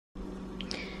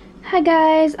Hi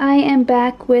guys, I am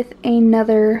back with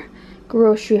another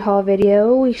grocery haul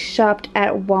video. We shopped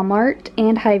at Walmart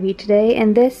and Hy-Vee today,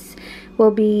 and this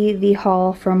will be the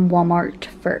haul from Walmart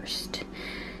first.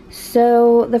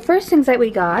 So the first things that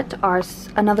we got are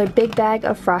another big bag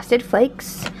of Frosted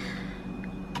Flakes,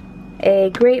 a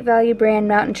Great Value brand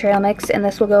Mountain Trail Mix, and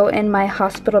this will go in my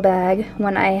hospital bag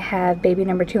when I have baby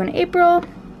number 2 in April.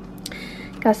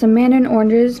 Got some mandarin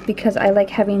oranges because I like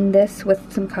having this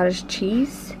with some cottage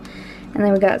cheese. And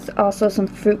then we got also some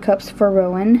fruit cups for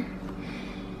Rowan.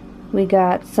 We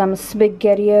got some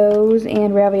SpaghettiOs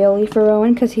and ravioli for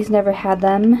Rowan because he's never had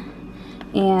them.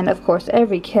 And of course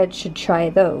every kid should try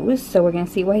those, so we're going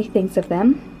to see what he thinks of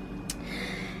them.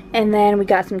 And then we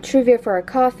got some Truvia for our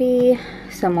coffee,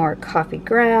 some more coffee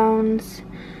grounds,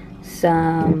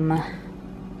 some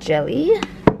jelly,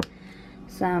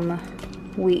 some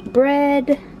wheat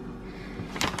bread,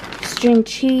 string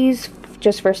cheese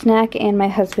just for snack and my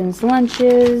husband's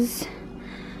lunches,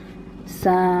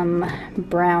 some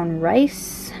brown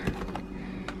rice,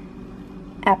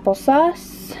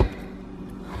 applesauce,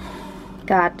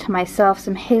 got myself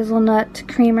some hazelnut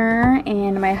creamer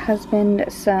and my husband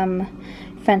some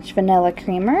French vanilla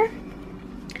creamer,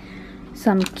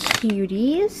 some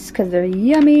cuties because they're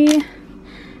yummy,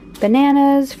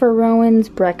 bananas for Rowan's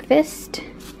breakfast.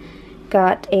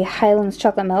 Got a Highlands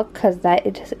chocolate milk because that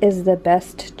is the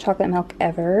best chocolate milk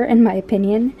ever in my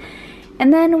opinion.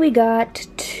 And then we got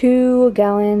 2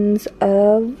 gallons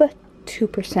of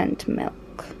 2%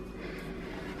 milk.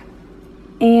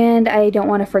 And I don't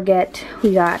want to forget,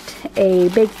 we got a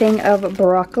big thing of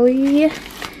broccoli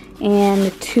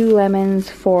and 2 lemons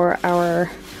for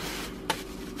our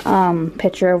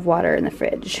pitcher of water in the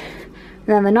fridge.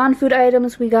 And then the non-food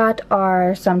items we got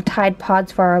are some Tide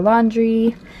Pods for our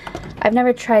laundry. I've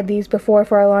never tried these before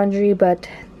for our laundry, but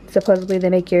supposedly they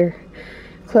make your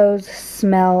clothes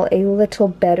smell a little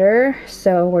better,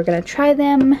 so we're gonna try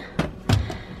them.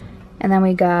 And then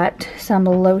we got some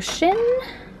lotion,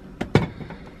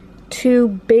 2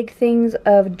 big things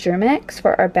of Germ-X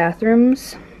for our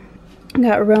bathrooms.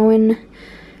 Got Rowan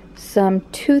some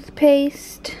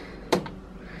toothpaste,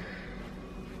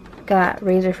 got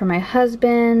razor for my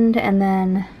husband, and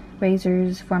then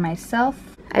razors for myself.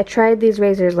 I tried these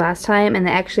razors last time and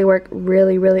they actually work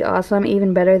really, really awesome,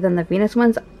 even better than the Venus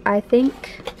ones, I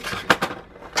think.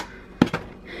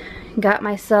 Got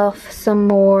myself some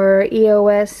more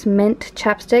EOS Mint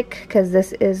chapstick because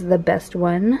this is the best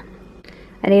one.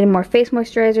 I needed more face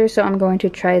moisturizer, so I'm going to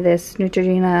try this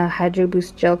Neutrogena Hydro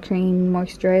Boost Gel Cream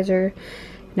Moisturizer.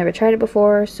 Never tried it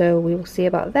before, so we will see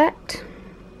about that.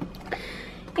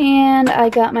 And I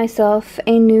got myself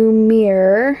a new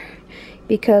mirror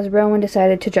because Rowan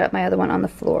decided to drop my other one on the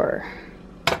floor.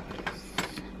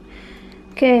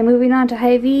 Okay, moving on to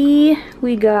Hy-Vee.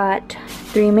 We got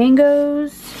 3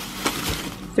 mangoes,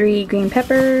 3 green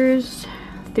peppers,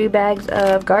 3 bags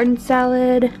of garden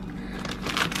salad,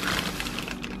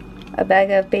 a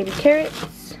bag of baby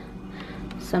carrots,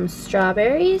 some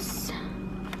strawberries,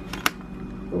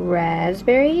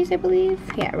 raspberries, I believe.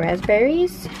 Yeah,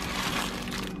 raspberries.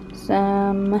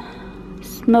 Some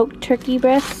smoked turkey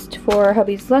breast for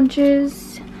hubby's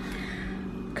lunches,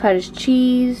 cottage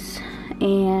cheese,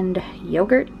 and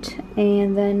yogurt.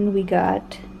 And then we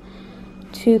got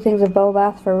 2 things of bubble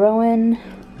bath for Rowan,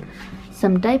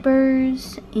 some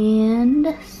diapers,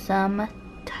 and some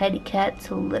Tidy Cats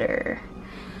litter.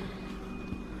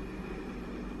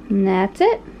 And that's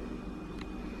it.